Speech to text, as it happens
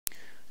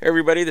Hey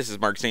everybody, this is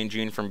Mark St.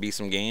 Jean from Be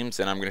Some Games,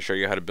 and I'm going to show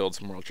you how to build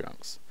some world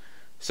chunks.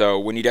 So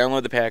when you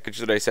download the package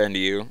that I send to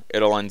you,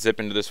 it'll unzip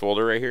into this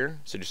folder right here,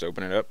 so just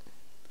open it up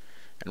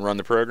and run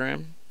the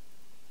program.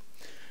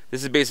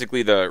 This is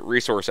basically the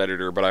resource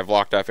editor, but I've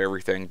locked off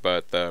everything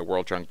but the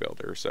world chunk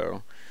builder.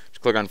 So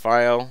just click on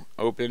File,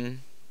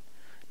 Open,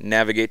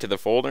 navigate to the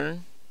folder.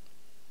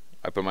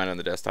 I put mine on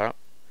the desktop.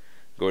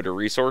 Go to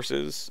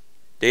Resources,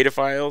 Data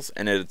Files,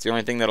 and it's the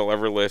only thing that'll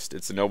ever list.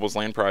 It's the Nobles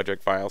Land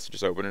Project file, so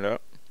just open it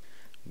up.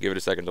 Give it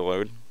a second to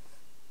load.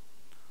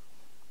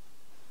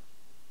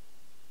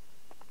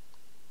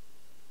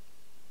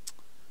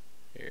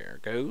 Here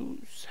it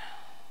goes.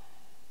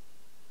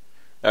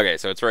 Okay,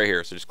 so it's right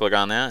here. So just click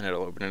on that and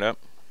it'll open it up.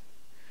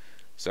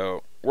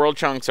 So world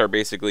chunks are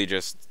basically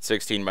just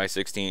 16 by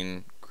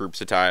 16 groups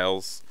of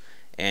tiles,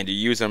 and you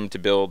use them to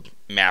build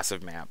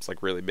massive maps,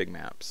 like really big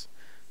maps.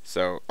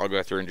 So I'll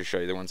go through and just show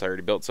you the ones I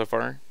already built so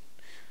far.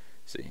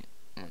 Let's see,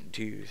 1,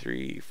 2,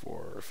 3,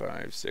 4,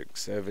 5,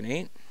 6, 7,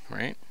 8,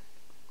 right?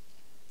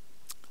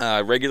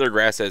 Regular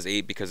grass has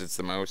 8 because it's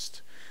the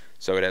most,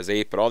 so it has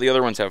 8, but all the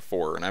other ones have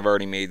 4, and I've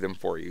already made them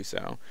for you.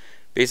 So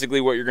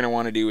basically what you're going to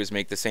want to do is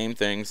make the same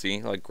thing,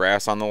 see, like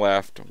grass on the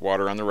left,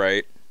 water on the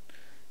right,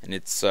 and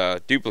it's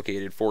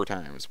duplicated 4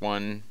 times.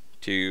 1,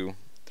 2,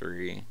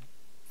 3,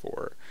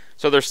 4.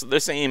 So they're the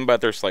same, but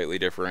they're slightly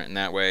different, and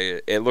that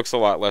way it looks a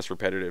lot less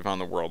repetitive on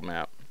the world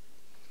map.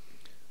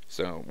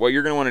 So what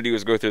you're going to want to do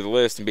is go through the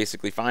list and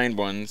basically find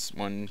ones,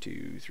 1,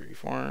 2, 3,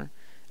 4,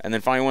 and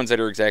then find ones that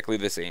are exactly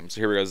the same. So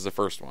here we go, this is the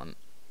first one.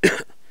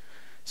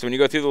 So when you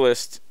go through the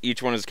list,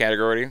 each one is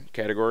category,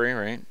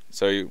 right?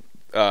 So you,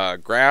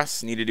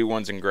 grass, need to do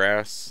ones in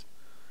grass.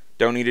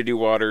 Don't need to do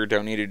water,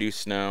 don't need to do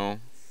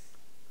snow.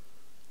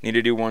 Need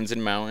to do ones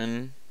in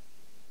mountain.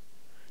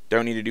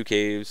 Don't need to do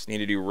caves, need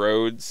to do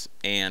roads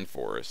and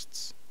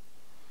forests.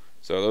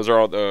 So those are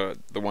all the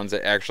ones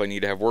that actually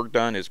need to have work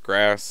done is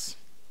grass,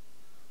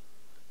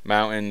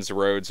 mountains,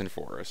 roads, and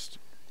forest.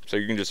 So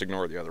you can just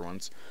ignore the other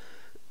ones.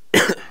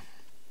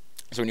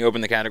 So when you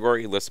open the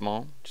category, list them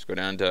all. Just go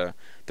down to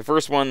the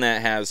first one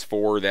that has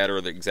 4 that are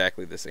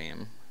exactly the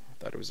same. I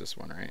thought it was this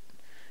one, right?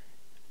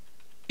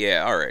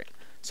 Yeah, alright.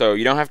 So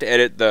you don't have to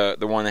edit the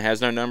one that has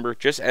no number.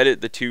 Just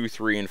edit the 2,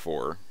 3, and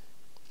 4.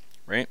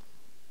 Right?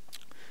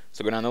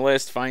 So go down the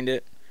list, find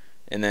it,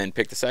 and then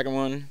pick the second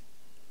one.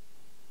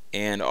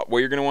 And what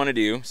you're going to want to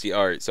do, see,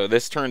 alright, so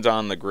this turns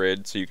on the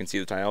grid so you can see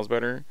the tiles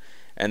better.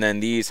 And then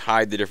these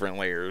hide the different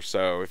layers.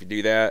 So if you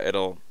do that,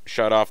 it'll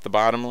shut off the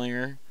bottom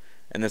layer,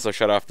 and this will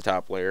shut off the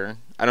top layer.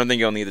 I don't think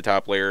you'll need the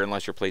top layer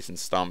unless you're placing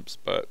stumps,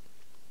 but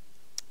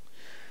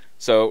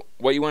so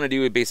what you want to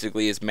do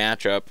basically is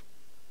match up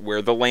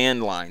where the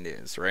land line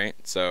is, right?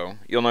 So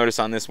you'll notice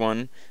on this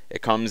one,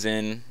 it comes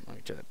in, let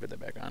me put that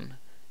back on.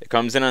 It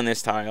comes in on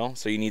this tile,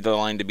 so you need the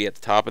line to be at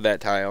the top of that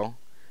tile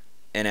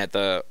and at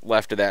the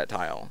left of that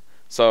tile.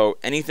 So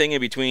anything in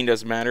between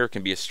doesn't matter. It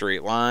can be a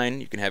straight line.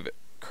 You can have it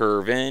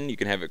curve in, you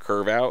can have it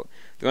curve out.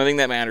 The only thing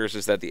that matters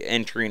is that the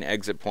entry and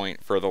exit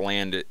point for the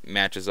land it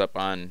matches up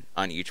on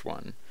each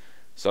one.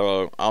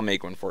 So I'll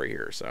make one for you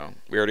here. So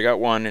we already got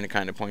one and it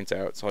kind of points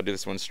out, so I'll do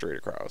this one straight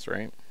across,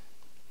 right?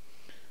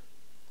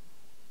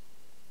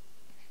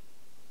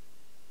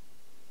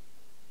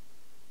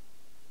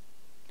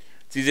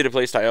 It's easy to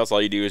place tiles.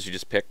 All you do is you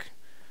just pick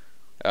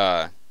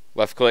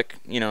left click,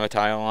 a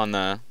tile on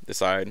the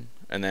side,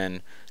 and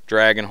then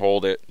drag and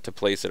hold it to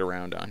place it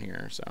around on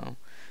here. So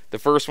the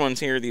first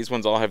ones here, these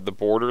ones all have the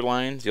border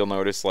lines. You'll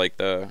notice like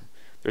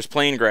there's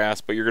plain grass,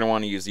 but you're going to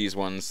want to use these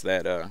ones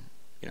that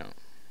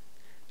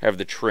have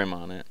the trim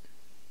on it.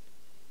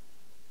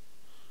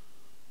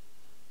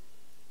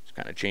 Just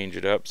kind of change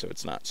it up so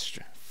it's not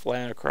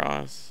flat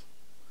across.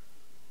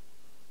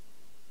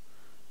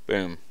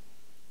 Boom.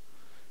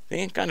 They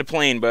ain't kind of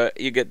plain, but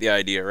you get the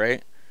idea,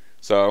 right?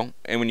 So,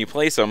 and when you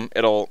place them,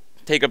 it'll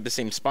take up the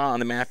same spot on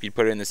the map. You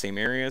put it in the same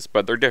areas,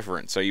 but they're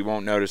different, so you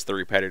won't notice the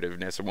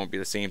repetitiveness. It won't be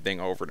the same thing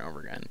over and over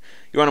again.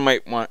 You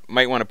might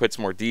want to put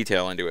some more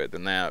detail into it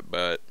than that,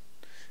 but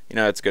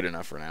it's good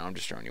enough for now. I'm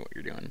just showing you what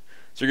you're doing.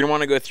 So you're gonna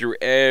want to go through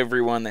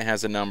every one that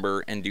has a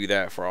number and do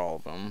that for all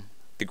of them.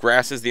 The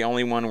grass is the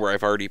only one where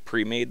I've already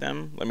pre-made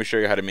them. Let me show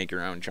you how to make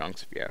your own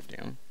chunks if you have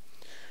to.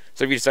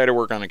 So if you decide to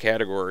work on a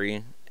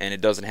category and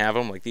it doesn't have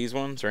them, like these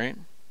ones, right?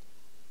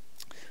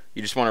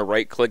 You just want to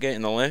right-click it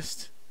in the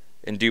list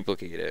and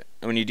duplicate it.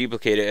 And when you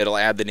duplicate it, it'll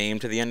add the name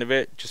to the end of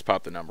it. Just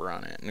pop the number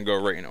on it and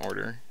go right in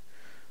order.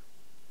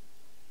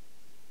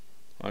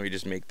 Let me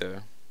just make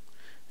there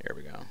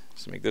we go.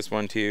 So make this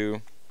one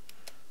 2,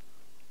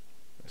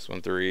 this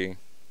one 3,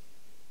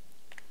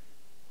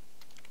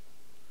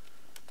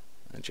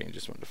 and change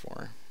this one to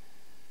 4.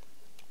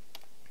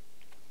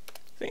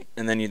 See?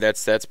 And then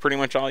that's pretty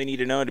much all you need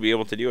to know to be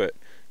able to do it.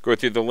 Go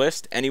through the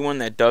list. Anyone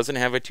that doesn't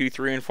have a 2,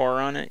 3, and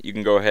 4 on it, you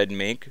can go ahead and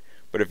make.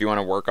 But if you want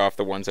to work off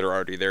the ones that are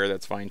already there,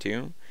 that's fine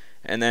too.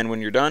 And then when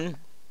you're done,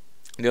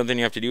 the only thing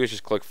you have to do is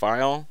just click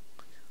File,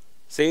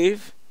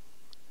 Save,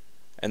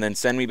 and then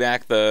send me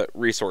back the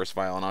resource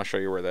file, and I'll show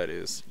you where that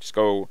is. Just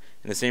go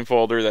in the same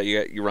folder that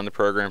you run the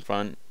program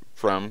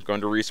from, go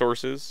into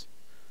Resources,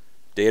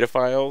 data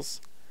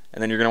files,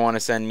 and then you're going to want to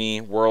send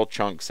me world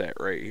chunk set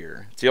right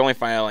here. It's the only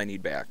file I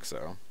need back.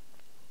 So,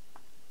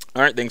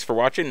 alright, thanks for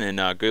watching,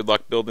 and good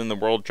luck building the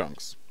world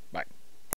chunks.